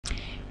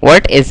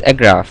What is a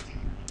graph?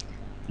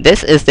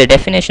 This is the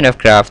definition of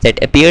graph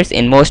that appears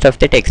in most of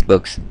the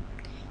textbooks.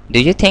 Do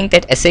you think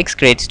that a 6th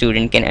grade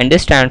student can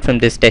understand from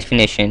this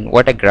definition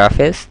what a graph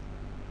is?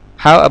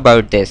 How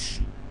about this?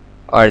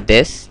 Or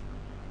this?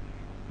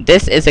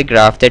 This is a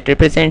graph that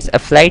represents a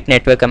flight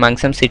network among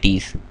some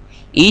cities.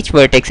 Each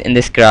vertex in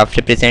this graph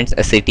represents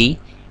a city,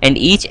 and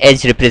each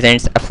edge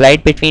represents a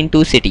flight between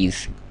two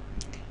cities.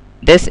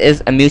 This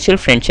is a mutual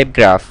friendship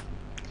graph.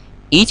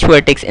 Each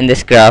vertex in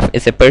this graph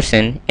is a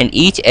person, and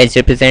each edge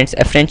represents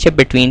a friendship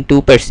between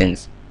two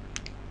persons.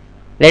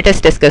 Let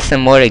us discuss some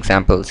more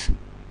examples.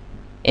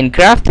 In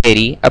graph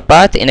theory, a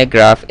path in a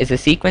graph is a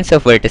sequence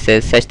of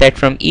vertices such that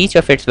from each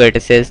of its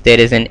vertices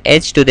there is an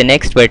edge to the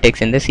next vertex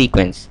in the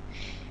sequence.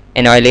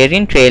 An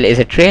Eulerian trail is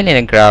a trail in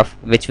a graph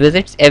which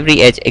visits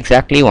every edge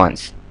exactly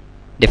once.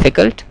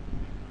 Difficult?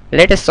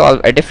 Let us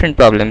solve a different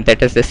problem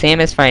that is the same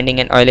as finding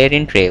an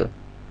Eulerian trail.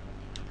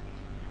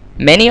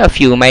 Many of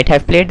you might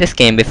have played this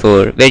game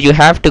before, where you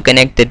have to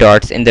connect the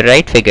dots in the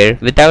right figure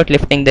without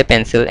lifting the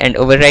pencil and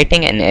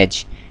overwriting an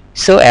edge,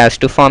 so as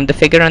to form the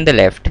figure on the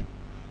left.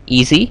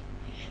 Easy?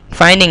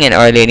 Finding an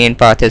Eulerian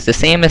path is the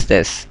same as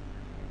this.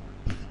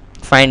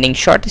 Finding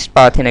shortest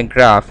path in a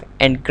graph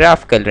and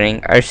graph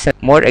coloring are some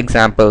more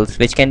examples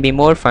which can be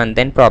more fun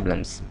than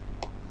problems.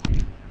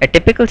 A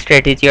typical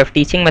strategy of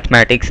teaching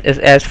mathematics is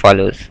as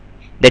follows.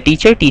 The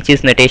teacher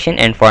teaches notation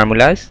and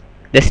formulas.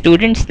 The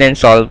students then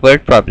solve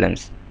word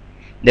problems.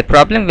 The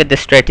problem with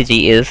this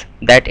strategy is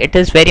that it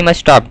is very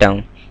much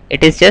top-down.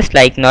 It is just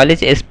like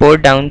knowledge is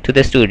poured down to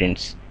the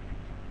students.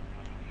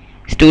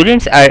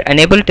 Students are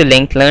unable to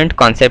link learned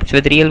concepts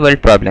with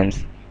real-world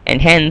problems,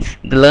 and hence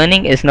the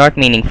learning is not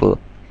meaningful.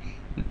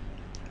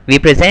 We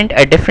present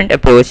a different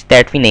approach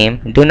that we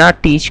name Do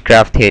Not Teach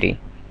Graph Theory.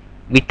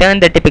 We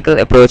turn the typical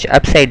approach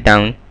upside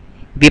down.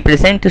 We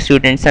present to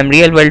students some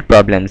real-world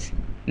problems,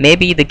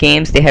 maybe the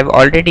games they have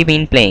already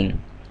been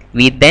playing.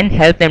 We then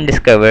help them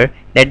discover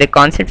that the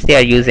concepts they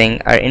are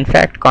using are in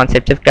fact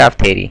concepts of graph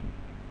theory.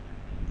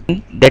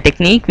 The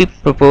technique we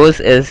propose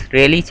is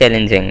really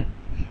challenging.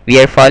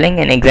 We are following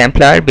an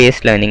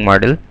exemplar-based learning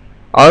model,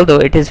 although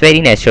it is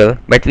very natural,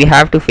 but we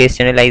have to face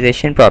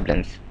generalization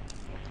problems.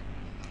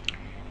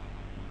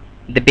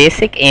 The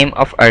basic aim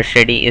of our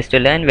study is to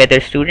learn whether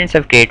students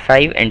of grade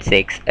 5 and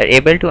 6 are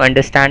able to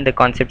understand the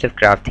concepts of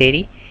graph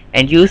theory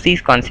and use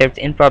these concepts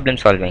in problem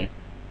solving.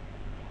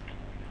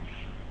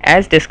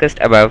 As discussed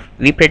above,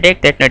 we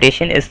predict that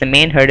notation is the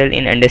main hurdle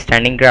in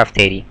understanding graph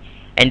theory,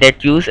 and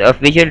that use of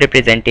visual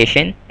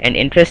representation and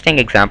interesting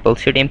examples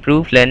should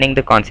improve learning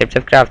the concepts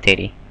of graph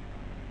theory.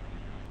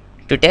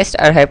 To test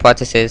our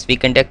hypothesis, we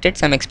conducted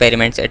some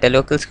experiments at a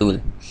local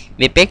school.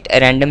 We picked a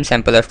random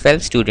sample of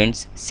 12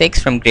 students,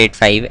 6 from grade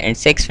 5 and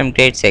 6 from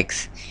grade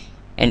 6,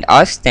 and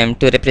asked them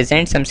to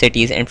represent some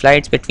cities and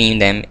flights between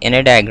them in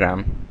a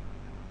diagram.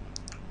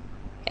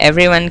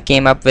 Everyone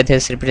came up with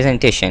his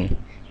representation.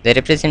 The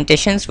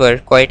representations were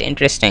quite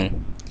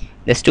interesting.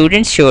 The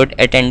students showed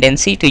a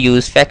tendency to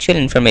use factual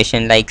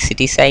information like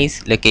city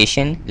size,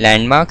 location,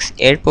 landmarks,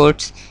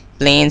 airports,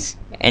 planes,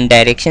 and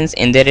directions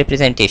in their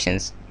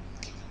representations.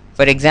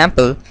 For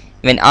example,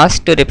 when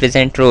asked to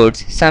represent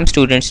roads, some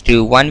students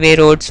drew one-way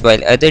roads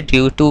while others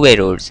drew two-way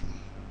roads.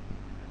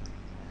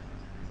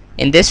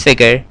 In this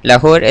figure,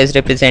 Lahore is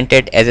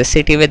represented as a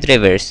city with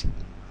rivers.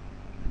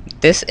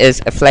 This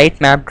is a flight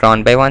map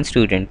drawn by one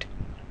student.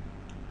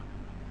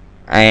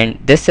 And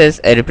this is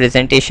a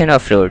representation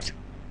of roads.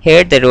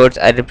 Here the roads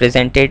are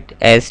represented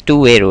as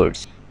two-way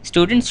roads.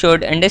 Students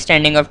showed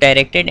understanding of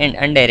directed and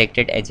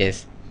undirected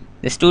edges.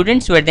 The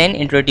students were then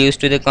introduced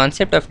to the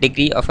concept of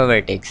degree of a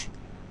vertex.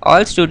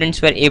 All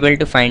students were able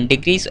to find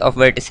degrees of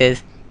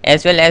vertices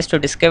as well as to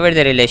discover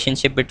the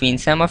relationship between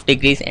sum of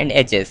degrees and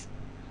edges.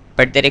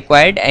 But they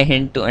required a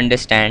hint to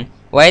understand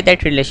why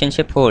that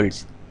relationship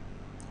holds.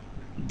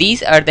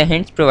 These are the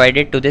hints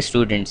provided to the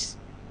students.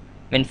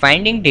 When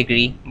finding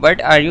degree, what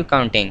are you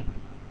counting?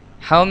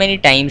 How many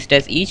times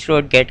does each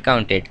road get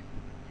counted?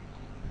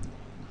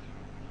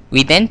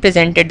 We then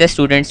presented the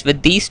students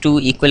with these two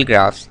equal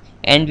graphs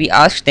and we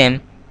asked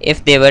them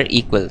if they were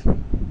equal.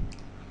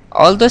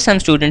 Although some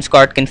students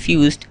got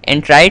confused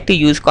and tried to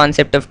use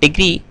concept of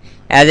degree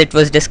as it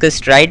was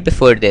discussed right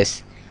before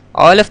this,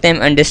 all of them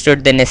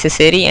understood the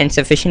necessary and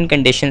sufficient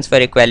conditions for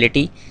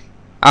equality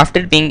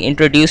after being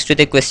introduced to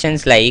the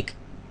questions like,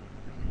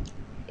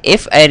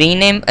 if I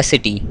rename a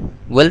city,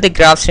 will the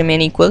graphs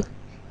remain equal?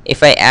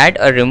 If I add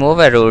or remove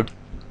a road,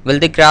 will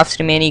the graphs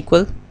remain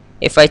equal?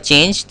 If I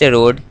change the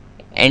road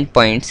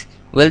endpoints,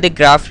 will the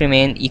graph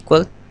remain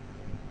equal?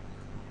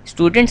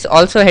 Students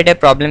also had a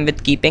problem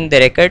with keeping the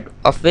record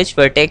of which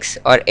vertex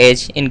or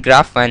edge in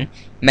graph 1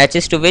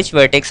 matches to which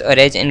vertex or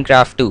edge in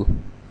graph 2.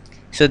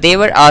 So they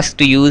were asked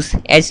to use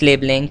edge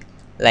labeling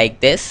like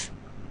this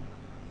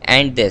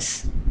and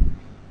this.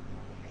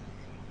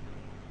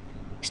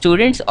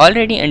 Students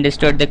already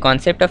understood the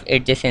concept of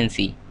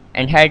adjacency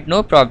and had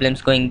no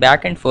problems going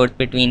back and forth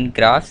between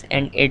graphs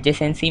and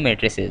adjacency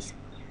matrices.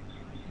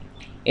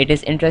 It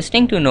is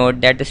interesting to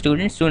note that the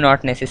students do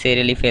not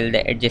necessarily fill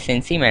the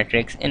adjacency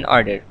matrix in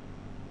order.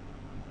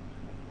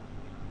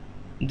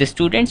 The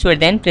students were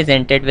then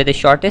presented with a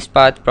shortest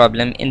path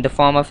problem in the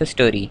form of a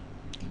story.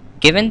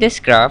 Given this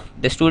graph,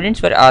 the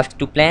students were asked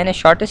to plan a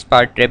shortest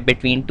path trip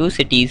between two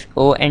cities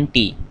O and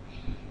T.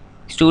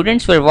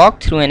 Students were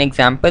walked through an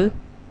example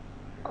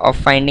of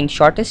finding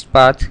shortest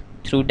path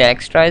through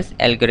Dijkstra's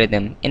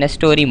algorithm in a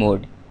story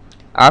mode.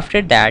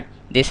 After that,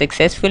 they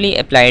successfully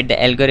applied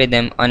the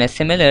algorithm on a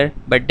similar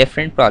but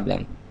different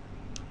problem,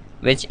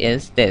 which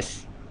is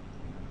this.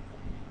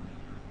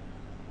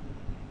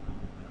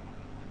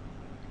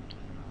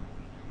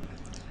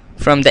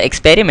 From the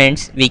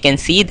experiments, we can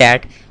see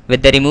that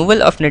with the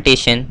removal of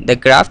notation, the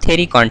graph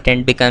theory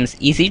content becomes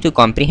easy to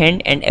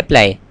comprehend and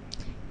apply.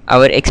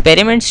 Our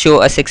experiments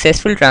show a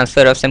successful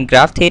transfer of some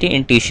graph theory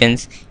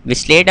intuitions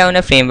which lay down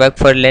a framework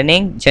for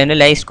learning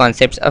generalized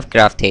concepts of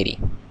graph theory.